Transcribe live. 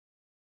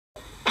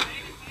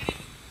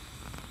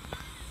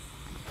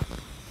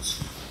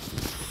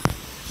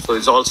So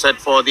it's all set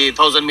for the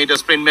 1,000-meter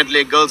sprint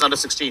medley, girls under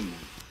 16.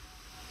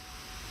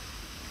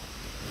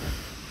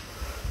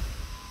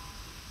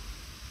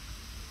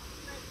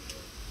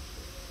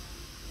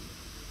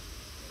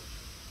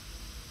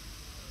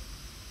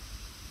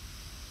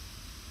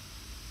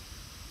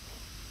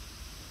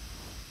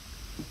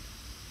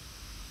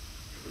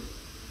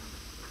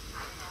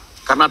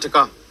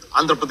 Karnataka,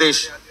 Andhra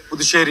Pradesh,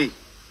 Puducherry,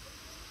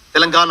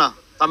 Telangana,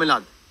 Tamil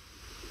Nadu.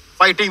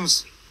 5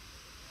 teams.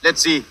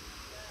 Let's see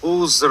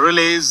whose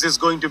relay is this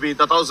going to be.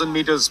 The 1,000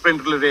 meters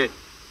sprint relay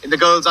in the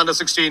girls under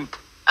 16.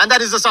 And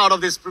that is the start of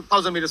this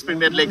 1,000 meter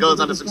sprint medley, girls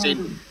under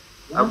 16.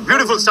 A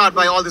beautiful start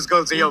by all these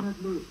girls here.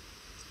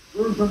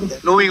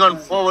 Moving on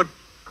forward.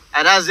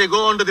 And as they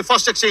go on to the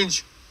first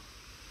exchange,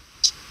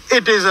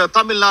 it is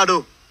Tamil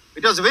Nadu.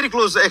 It was a very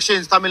close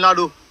exchange. Tamil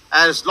Nadu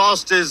has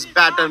lost his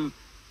baton,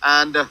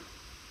 and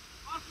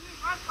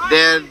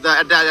there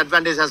the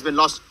advantage has been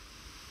lost.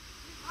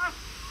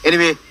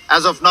 Anyway,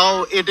 as of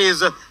now, it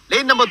is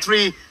lane number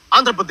 3,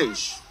 Andhra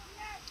Pradesh.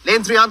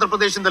 Lane 3, Andhra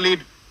Pradesh in the lead,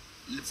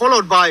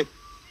 followed by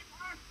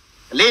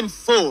lane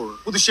 4,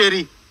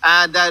 Puducherry,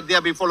 and they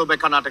are being followed by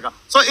Karnataka.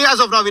 So as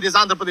of now, it is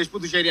Andhra Pradesh,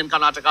 Puducherry and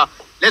Karnataka.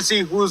 Let's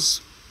see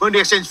who's going to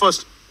exchange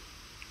first.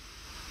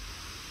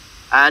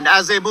 And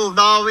as they move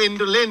now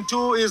into lane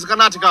 2 is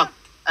Karnataka.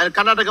 And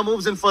Karnataka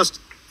moves in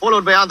first,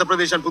 followed by Andhra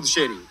Pradesh and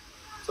Puducherry.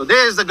 So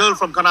there is the girl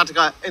from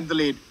Karnataka in the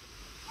lead,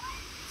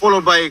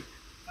 followed by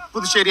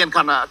Puducherry and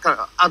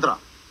Andhra.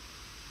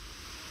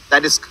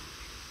 That is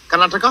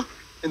Karnataka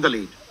in the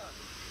lead.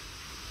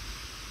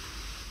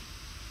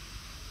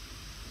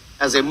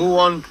 As they move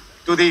on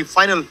to the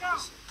final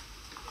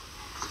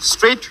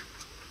straight.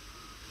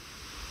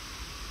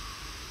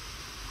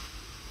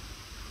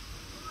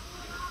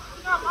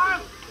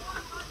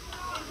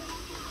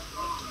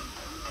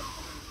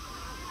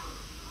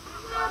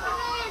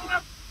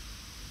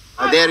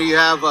 There you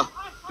have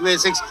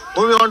 286.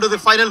 Moving on to the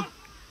final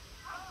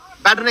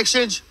baton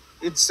exchange.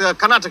 It's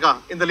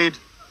Karnataka in the lead.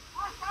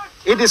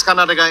 It is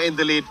Karnataka in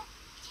the lead,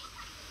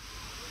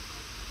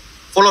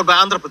 followed by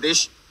Andhra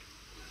Pradesh.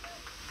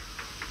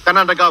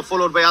 Karnataka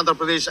followed by Andhra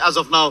Pradesh as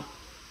of now.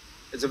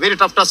 It's a very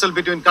tough tussle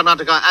between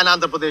Karnataka and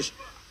Andhra Pradesh,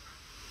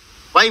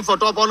 vying for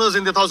top honours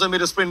in the 1,000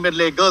 meter sprint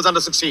medley, girls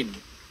under 16.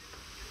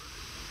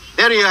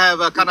 There you have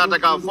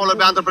Karnataka, followed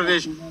by Andhra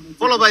Pradesh,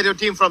 followed by the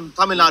team from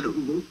Tamil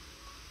Nadu.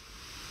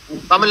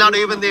 Tamil Nadu,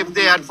 even if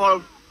they had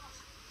fall,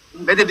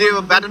 when they did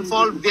a baton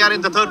fall, they are in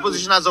the 3rd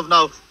position as of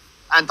now.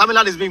 And Tamil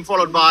Nadu is being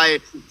followed by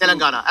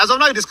Telangana. As of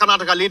now, it is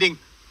Karnataka leading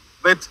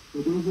with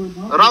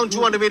around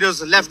 200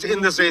 meters left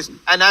in this race.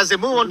 And as they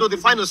move on to the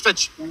final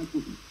stretch,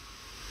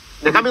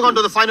 they're coming on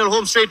to the final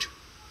home straight.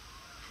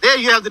 There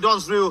you have the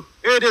Dawn's View.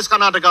 It is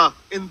Karnataka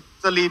in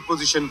the lead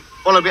position,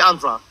 followed by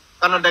Andhra.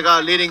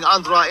 Karnataka leading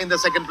Andhra in the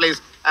 2nd place,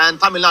 and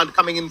Tamil Nadu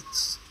coming in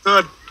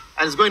 3rd.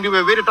 And it's going to be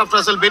a very tough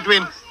tussle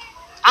between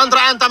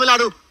Andhra and Tamil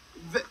Nadu.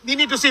 We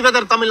need to see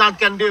whether Tamil Nadu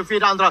can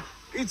defeat Andhra.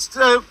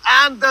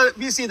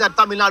 We see that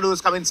Tamil Nadu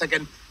is coming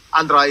 2nd.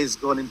 Andhra is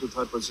going into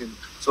 3rd position.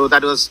 So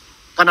that was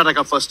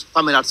Karnataka first,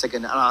 Tamil Nadu 2nd,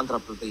 and Andhra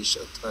Pradesh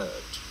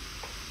 3rd.